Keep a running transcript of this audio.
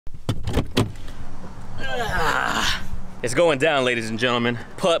It's going down, ladies and gentlemen.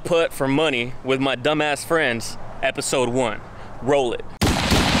 Putt Putt for money with my dumbass friends, episode 1. Roll it.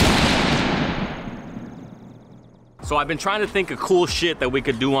 So I've been trying to think of cool shit that we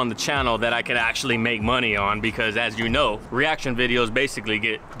could do on the channel that I could actually make money on, because as you know, reaction videos basically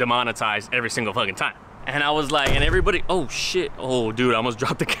get demonetized every single fucking time. And I was like, and everybody, oh shit, oh dude, I almost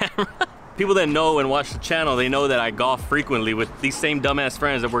dropped the camera. People that know and watch the channel, they know that I golf frequently with these same dumbass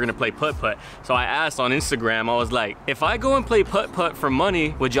friends that we're gonna play Putt Putt. So I asked on Instagram, I was like, if I go and play Putt Putt for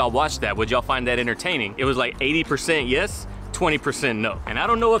money, would y'all watch that? Would y'all find that entertaining? It was like 80% yes, 20% no. And I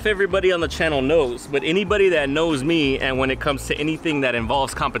don't know if everybody on the channel knows, but anybody that knows me, and when it comes to anything that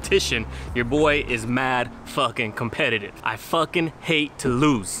involves competition, your boy is mad fucking competitive. I fucking hate to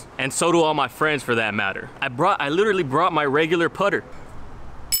lose. And so do all my friends for that matter. I literally brought my regular putter.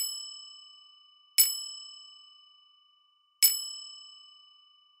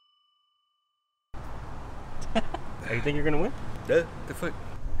 You think you're gonna win? The fuck?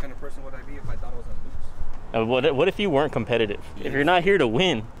 What kind of person would I be if I thought I was gonna lose? What if you weren't competitive? Yeah. If you're not here to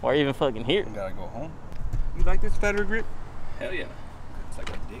win, why are you even fucking here? You gotta go home. You like this fatter grip? Hell yeah. It's like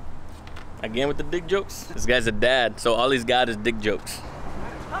a dick. Again with the dick jokes? This guy's a dad, so all he's got is dick jokes.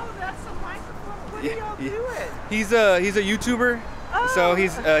 Oh, that's a microphone. What are y'all doing? He's a YouTuber. Oh. So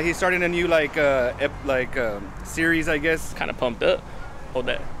he's starting a new series, I guess. Kind of pumped up. Hold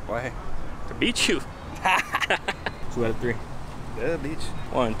that. Why? To beat you. 2 out of 3. Yeah, beach.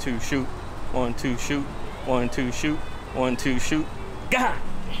 1, 2, shoot. 1, 2, shoot. 1, 2, shoot. 1, 2, shoot. God!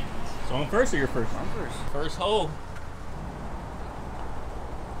 So I'm first or you're first? I'm first. First hole.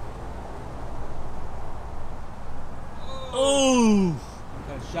 Oh! What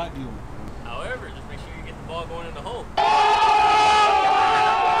kind of shot you? However, just make sure you get the ball going in the hole.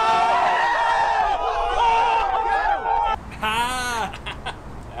 Ha!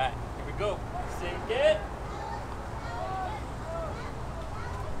 Alright, here we go. Sink it.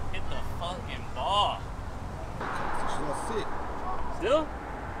 Hit the fucking ball. Sit. Still?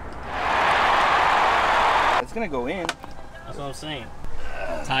 It's gonna go in. That's what I'm saying.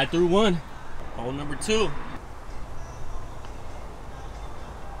 Tied through 1. Hole number 2.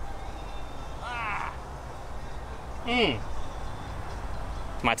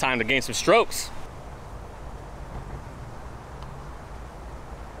 My time to gain some strokes.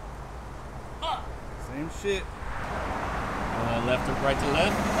 Same shit. Left to right to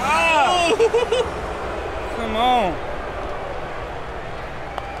left. Ah! Come on.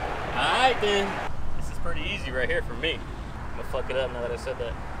 Alright then. This is pretty easy right here for me. I'm gonna fuck it up now that I said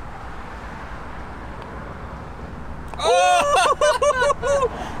that. Oh!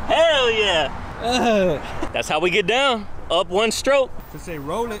 Hell yeah! That's how we get down. Up 1 stroke. Just say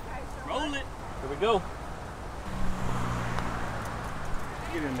roll it. Roll it. Here we go.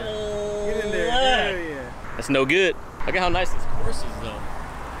 Get in there. Get in there. Hell yeah. That's no good. Look at how nice this course is though.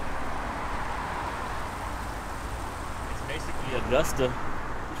 It's basically Augusta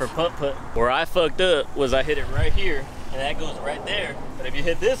for Putt Putt. Where I fucked up was I hit it right here and that goes right there. But if you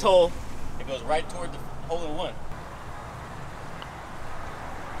hit this hole, it goes right toward the hole in 1.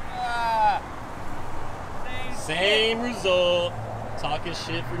 Same result. Talking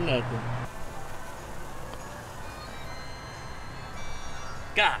shit for nothing.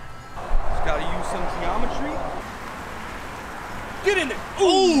 God. Just gotta use some geometry. Get in there.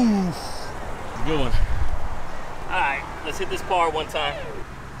 Ooh. Good one. Alright, let's hit this par one time.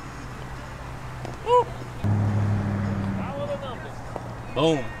 Woo.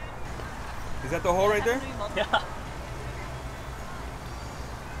 Boom. Is that the hole right there? Yeah.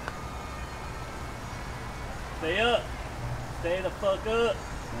 Stay up. Stay the fuck up.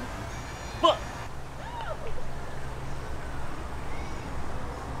 Fuck.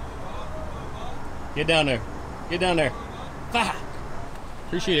 Get down there. Get down there. Ah.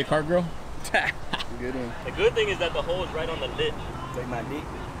 Appreciate it, cart girl. Good one. The good thing is that the hole is right on the lip. Take my dick.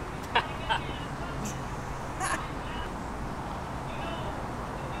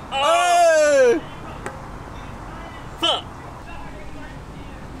 Oh! Fuck.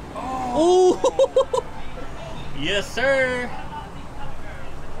 Oh. Ooh. Yes, sir.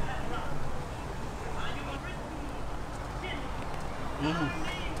 Ooh.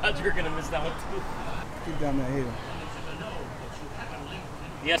 Thought you were gonna miss that one too. Keep down that hill.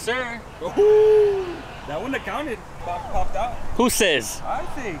 Yes, sir. Ooh. That one that counted popped out. Who says? I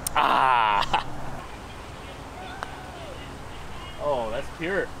think. Ah. Oh, that's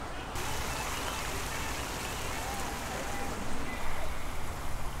pure.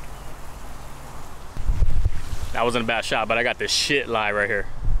 That wasn't a bad shot, but I got this shit lie right here.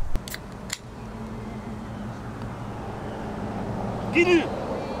 Get it!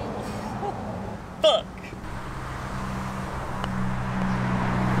 Fuck!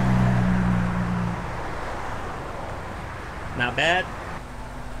 Not bad.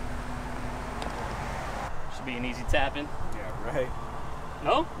 Should be an easy tap-in. Yeah, right.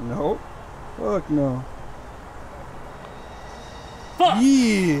 No? No. Fuck no. Fuck!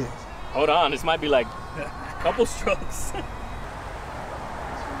 Yeah. Hold on, this might be like a couple strokes. I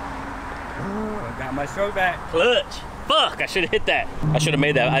got my stroke back. Clutch. Fuck, I should have hit that. I should have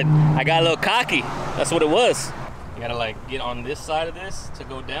made that. I got a little cocky. That's what it was. You gotta like get on this side of this to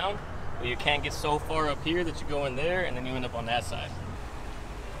go down, but you can't get so far up here that you go in there and then you end up on that side.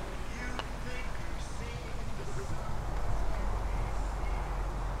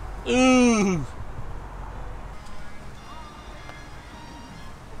 Ooh.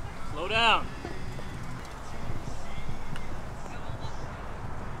 Slow down.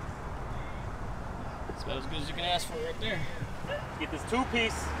 That's about as good as you can ask for right there. Get this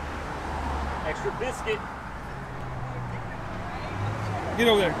 2-piece, extra biscuit. Get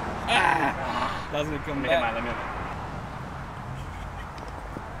over there. Ah! Doesn't it come back? Let me hit mine.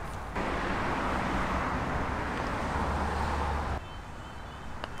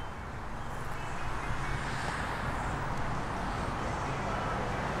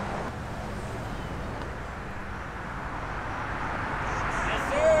 Yes,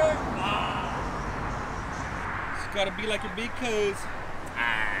 sir. It's gotta be like it be, cuz.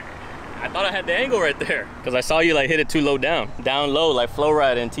 I thought I had the angle right there because I saw you like hit it too low down low like Flow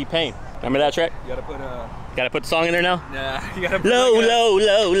Rida and T-Pain. Remember that track? You gotta put Gotta put the song in there now? Nah, you gotta put Low, like low,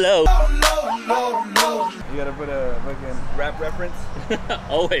 low, low. You gotta put a fucking rap reference.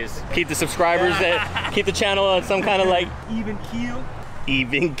 Always. Keep the subscribers keep the channel on some kind of like Even keel.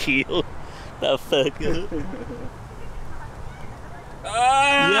 even keel. The fuck up.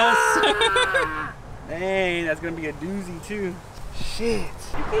 Yes. Dang, that's gonna be a doozy too. Shit.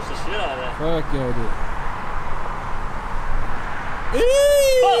 You pushed the shit out of that. Fuck yeah, dude.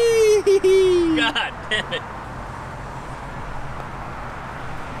 God damn it.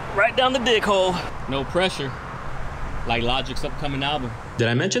 Right down the dick hole. No pressure. Like Logic's upcoming album. Did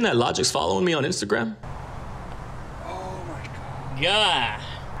I mention that Logic's following me on Instagram? Oh my god. God.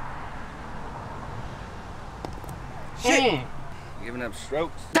 Shit. Giving up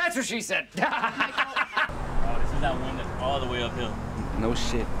strokes. That's what she said. Oh, this is that one that's all the way uphill. No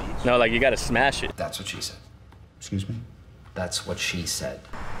shit, bitch. No, like you gotta smash it. That's what she said. Excuse me? That's what she said.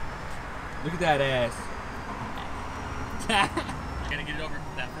 Look at that ass. Gotta get it over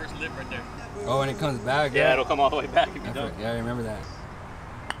that first lip right there. Oh, and it comes back. Yeah, right? it'll come all the way back if you That's don't. right. Yeah, I remember that.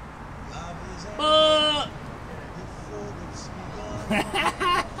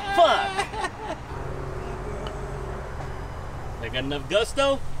 Fuck! They got enough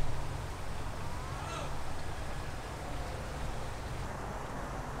gusto?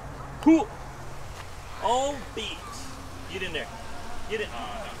 Cool. Oh, bitch. Get in there. Get it.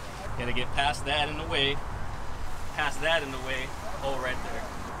 Oh, no. Gotta get past that in the way. Past that in the way. Oh, right there.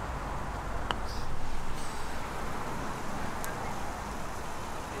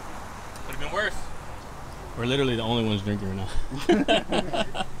 Could have been worse. We're literally the only ones drinking right now.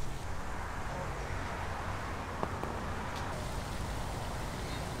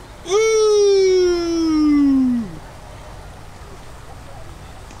 Ooh!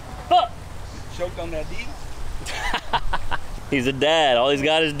 Fuck! Choked on that D. He's a dad. All he's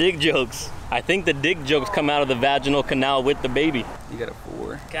got is dick jokes. I think the dick jokes come out of the vaginal canal with the baby. You got a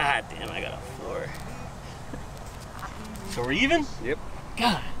 4. God damn, I got a 4. So we're even? Yep.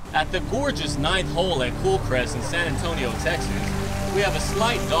 God. At the gorgeous 9th hole at Cool Crest in San Antonio, Texas, we have a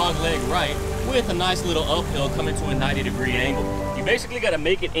slight dog leg right with a nice little uphill coming to a 90-degree angle. You basically got to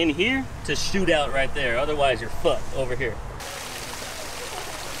make it in here to shoot out right there. Otherwise, you're fucked over here.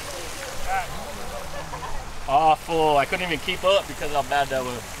 Awful. I couldn't even keep up because of how bad that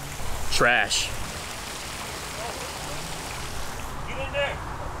was. Trash. Get in there.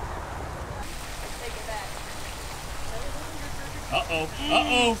 Uh-oh.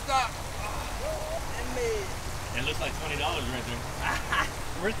 Uh-oh. Stop. It looks like $20 right there.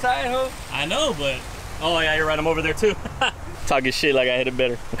 We're tight, ho. I know, but... Oh, yeah, you're right. I'm over there, too. Talking shit like I hit it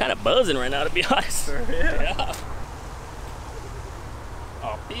better. I'm kind of buzzing right now, to be honest. For real? Yeah.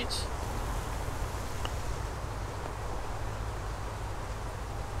 Oh, bitch.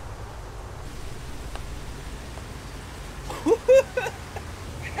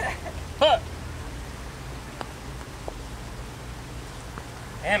 Putt.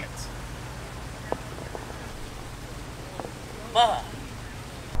 Damn it. Fuck.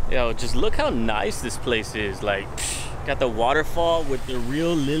 Yo, just look how nice this place is. Like, got the waterfall with the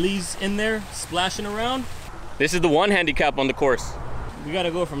real lilies in there splashing around. This is the one handicap on the course. We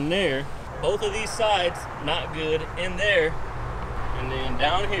gotta go from there. Both of these sides, not good. In there, and then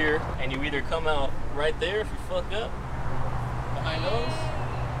down here, and you either come out right there if you fuck up, my nose.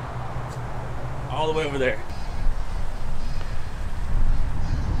 All the way over there.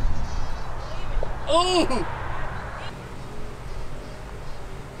 Oh!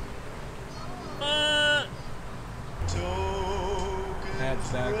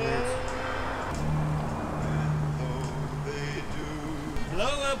 That's backwards. Blow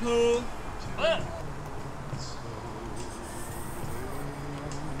up pool. What?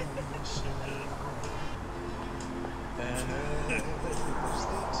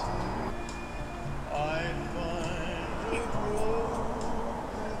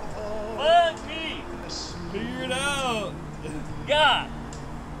 Fuck me! Figure it out. God!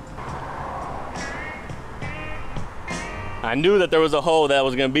 I knew that there was a hole that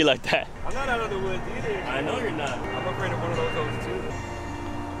was gonna be like that. I'm not out of the woods either. I know you're not. I'm afraid of one of those holes too.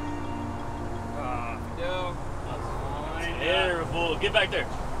 Yo. Terrible. Get back there.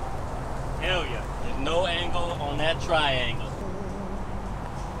 Hell yeah. There's no angle on that triangle.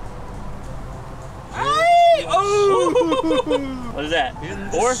 Oh! What is that?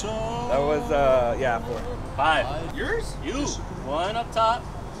 4? That was, yeah, 4. 5. Yours? You. 1 up top,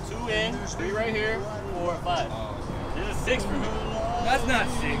 2 in, 3 right here, 4, 5. This is 6 for me. That's not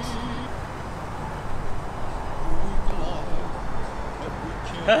 6.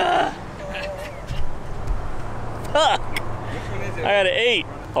 Fuck! Which one is it? I got an 8.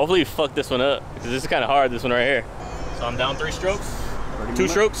 Hopefully you fuck this one up, because this is kind of hard, this one right here. So I'm down 3 strokes? 2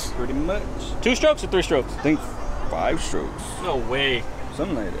 strokes? Pretty much. 2 strokes or 3 strokes? I think 5 strokes. No way.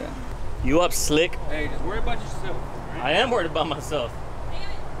 Something like that. You up, Slick? Hey, just worry about yourself. I am worried about myself.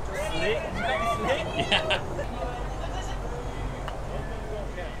 Slick? Slick? Yeah.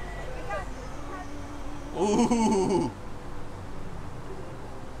 Ooh.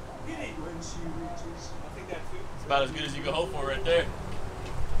 It's about as good as you can hope for right there.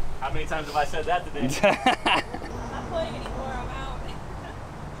 How many times have I said that today? I'm not playing anymore. I'm out.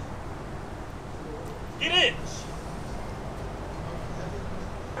 Get in!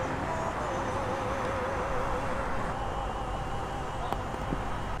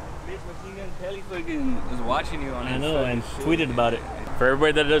 Kelly fucking was watching you on I his know, and fucking tweeted about it. For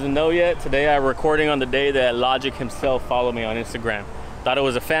everybody that doesn't know yet, today I'm recording on the day that Logic himself followed me on Instagram. Thought it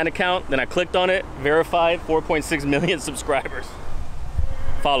was a fan account, then I clicked on it, verified, 4.6 million subscribers.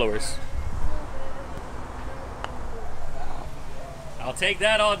 Followers. I'll take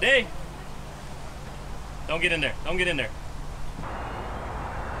that all day. Don't get in there, don't get in there.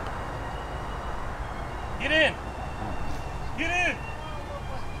 Get in! Get in!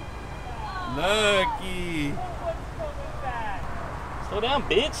 Lucky. Slow down,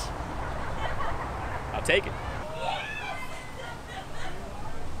 bitch. I'll take it.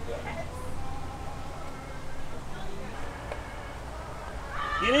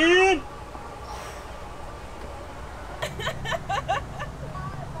 Get in!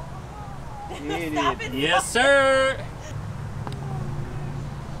 Stop it. Yes, sir.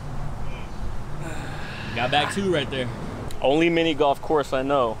 Got back 2 right there. Only mini golf course I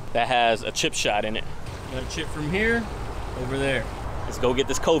know that has a chip shot in it. Got a chip from here over there. Let's go get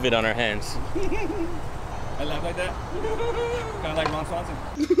this COVID on our hands. I laugh like that. Kind of like Ron Swanson.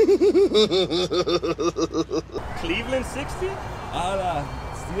 Cleveland 60? Ah,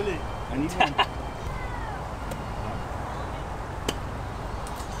 steal it. I need one.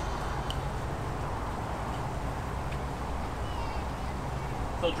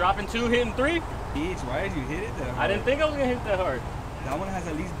 So dropping 2, hitting 3? Each, why did you hit it that hard? I didn't think I was gonna hit that hard. That one has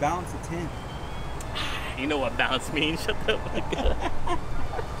at least bounce of 10. You know what bounce means? Shut the fuck up.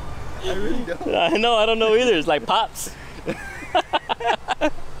 I really don't. I know, I don't know either. It's like pops. A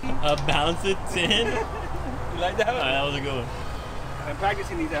bounce of 10? You like that one? That was a good one. I'm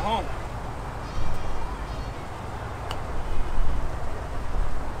practicing these at home.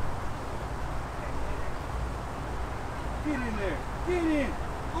 Get in there. Get in.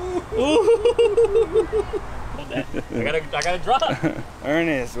 Ooh. Hold that. I gotta drop.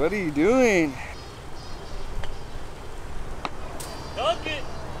 Ernest, what are you doing? Dunk it.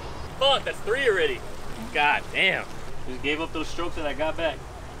 Fuck, that's 3 already. God damn. Just gave up those strokes that I got back.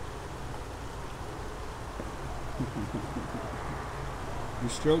 Your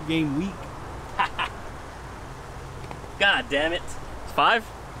stroke game weak. God damn it. It's 5?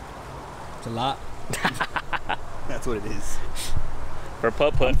 It's a lot. That's what it is. For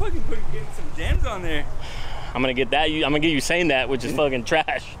Putt Putt. I'm fucking getting some gems on there. I'm gonna get that. I'm gonna get you saying that, which is fucking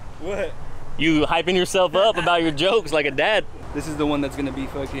trash. What? You hyping yourself up about your jokes like a dad. This is the one that's gonna be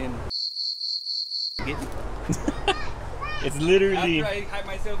fucking. It's literally. After I hype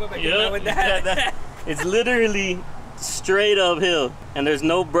myself up, I get Yep, out with that. It's literally straight uphill, and there's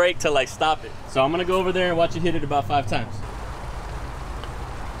no break to like stop it. So I'm gonna go over there and watch you hit it about 5 times.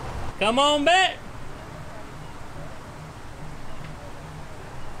 Come on back.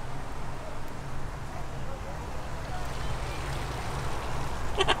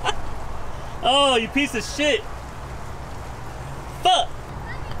 Oh, you piece of shit. Fuck.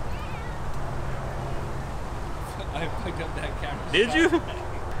 I picked up that camera. Did you?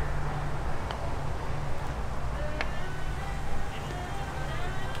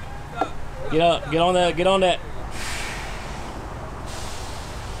 Get up, get on that, get on that.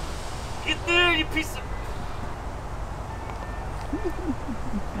 Get there, you piece of...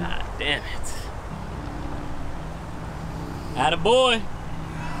 God damn it. Attaboy.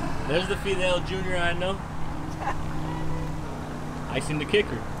 There's the Fidel Jr. I know. Icing the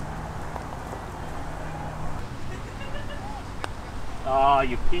kicker. Oh,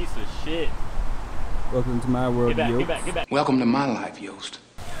 you piece of shit. Welcome to my world, Get back, yo. get back, get back. Welcome to my life, Yost.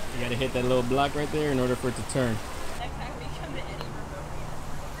 You gotta hit that little block right there in order for it to turn. Next time we come to any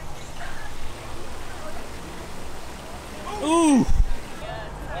remote. Ooh!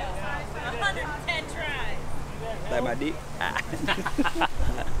 110 tries. Like my dick.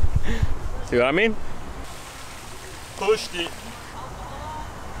 See what I mean? Pushed it.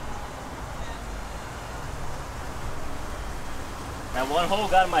 That one hole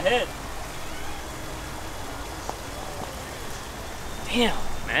got in my head. Damn,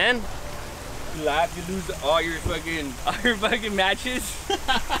 man. You laugh, you lose all your fucking matches.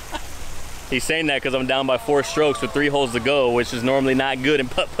 He's saying that because I'm down by 4 strokes with 3 holes to go, which is normally not good in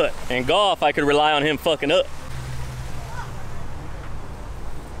putt-putt. In golf, I could rely on him fucking up.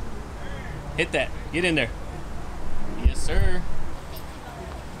 Hit that. Get in there. Yes, sir.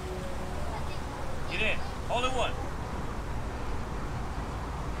 Get in. Hole in one.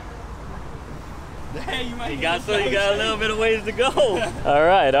 Hey, you might You got a little bit of ways to go. All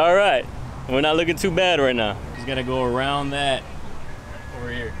right, all right. We're not looking too bad right now. Just gotta go around that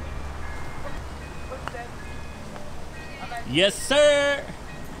over here. Yes, sir.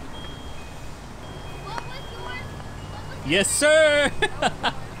 Yes, sir.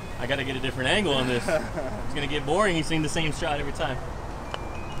 I gotta get a different angle on this. It's gonna get boring. He's seeing the same shot every time.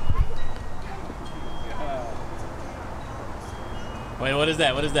 Wait, what is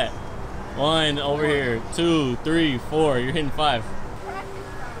that? What is that? 1 over here, 2, 3, 4. You're hitting 5.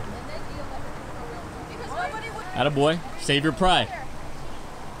 Attaboy. Save your pride.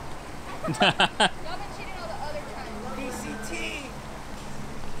 PCT.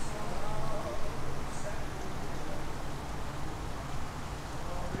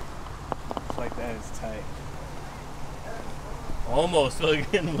 Like that is tight. Almost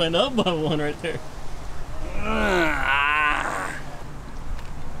fucking went up by 1 right there. Nah,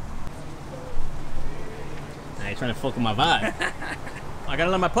 you're trying to fuck with my vibe. I gotta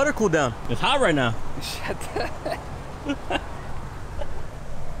let my putter cool down. It's hot right now. Shut the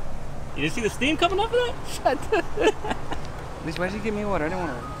You didn't see the steam coming off of that? Shut the Bitch, why'd you give me water? I didn't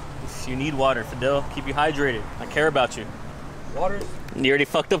want to. You need water, Fidel. Keep you hydrated. I care about you. Water? You already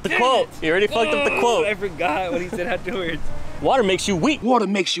fucked up the quote. You already fucked up the quote. I forgot what he said afterwards. Water makes you weak. Water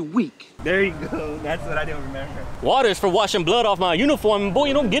makes you weak. There you go. That's what I don't remember. Water is for washing blood off my uniform. And boy,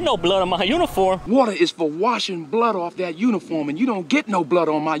 you don't get no blood on my uniform. Water is for washing blood off that uniform, and you don't get no blood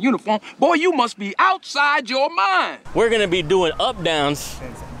on my uniform. Boy, you must be outside your mind. We're gonna be doing up downs.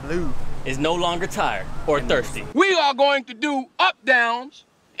 Since blue Is no longer tired or thirsty. We are going to do up downs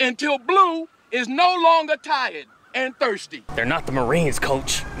until Blue is no longer tired and thirsty. They're not the Marines,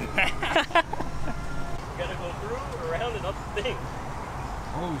 coach. You gotta go through, around, and up the thing.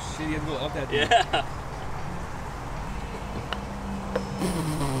 Oh shit, you have to go up that thing. Yeah.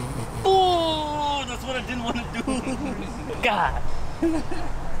 Oh, that's what I didn't want to do. God.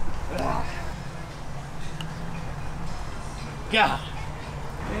 God.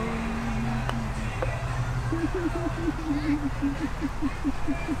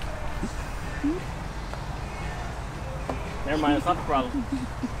 Never mind, it's not the problem.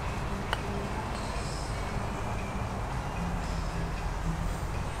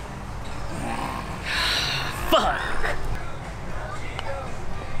 Fuck!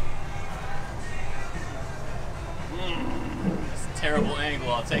 It's a terrible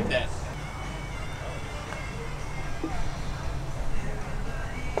angle, I'll take that.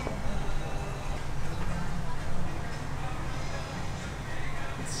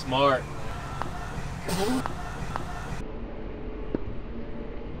 It's smart.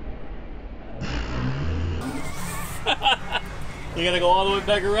 You gotta go all the way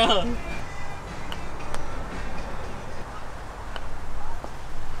back around.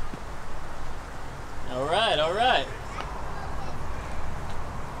 All right, all right.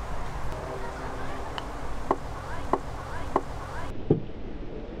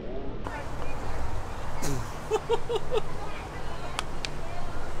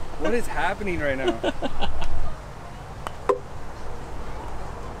 What is happening right now?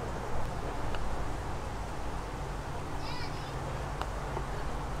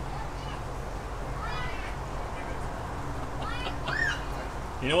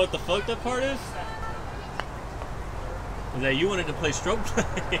 You know what the fucked up part is? Is that you wanted to play stroke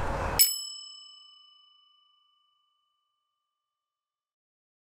play.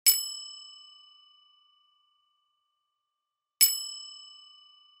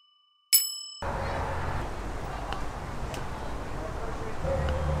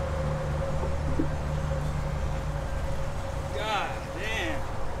 God damn.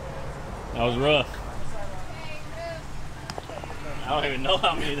 That was rough. I don't even know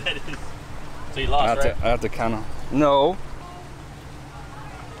how many that is. So you lost, right? I have to count them. No.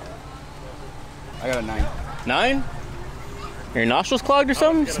 I got a 9. 9? Your nostrils clogged or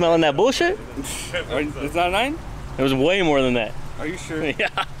something? Smelling that bullshit? It's not a 9? It was way more than that. Are you sure?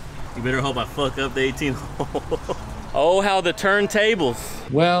 Yeah. You better hope I fuck up the 18 hole. Oh, how the turntables.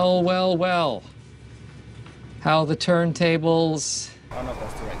 Well, well, well. How the turntables. I don't know if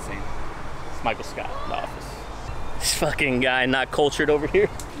that's the right saying. It's Michael Scott in the office. This fucking guy not cultured over here.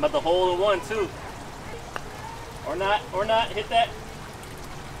 But the hole in one too. Or not, hit that.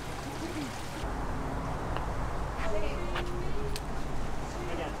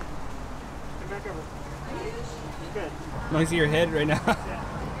 No, I see your head right now. Yeah.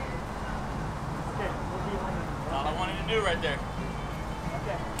 Okay. That's all I wanted to do right there.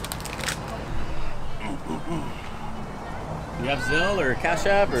 Okay. You have Zelle or Cash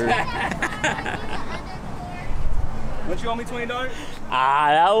App or? Don't you owe me $20? Ah,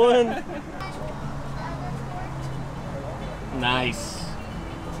 that one. Nice.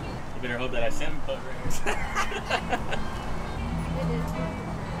 You better hope that I send putt right here.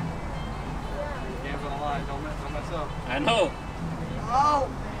 Game's on the line. Don't mess up. I know. Oh!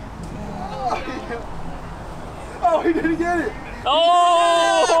 Oh, he didn't get it!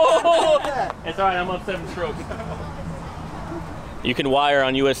 Oh! It's all right. I'm up 7 strokes. You can wire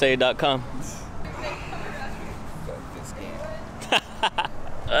on USA.com.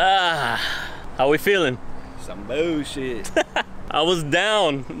 How we feeling? Some bullshit. I was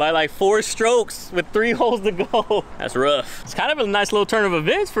down by like 4 strokes with 3 holes to go. That's rough. It's kind of a nice little turn of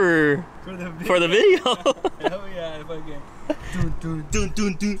events for the video. Hell yeah, fucking. Dun.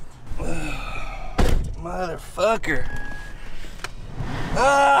 Motherfucker.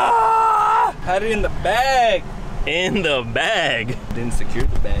 Ah! Had it in the bag. In the bag. Didn't secure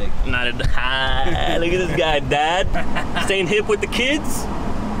the bag. Not a high. Look at this guy, Dad. Staying hip with the kids.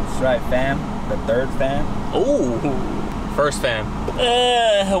 That's right, fam. The third fam. Oh, first fam.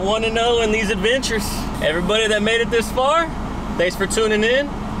 1-0 in these adventures. Everybody that made it this far, thanks for tuning in.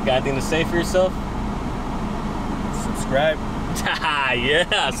 Got anything to say for yourself? Subscribe.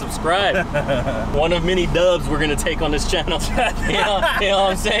 Yeah, subscribe. One of many dubs we're gonna take on this channel. You know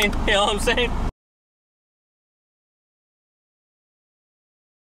what I'm saying?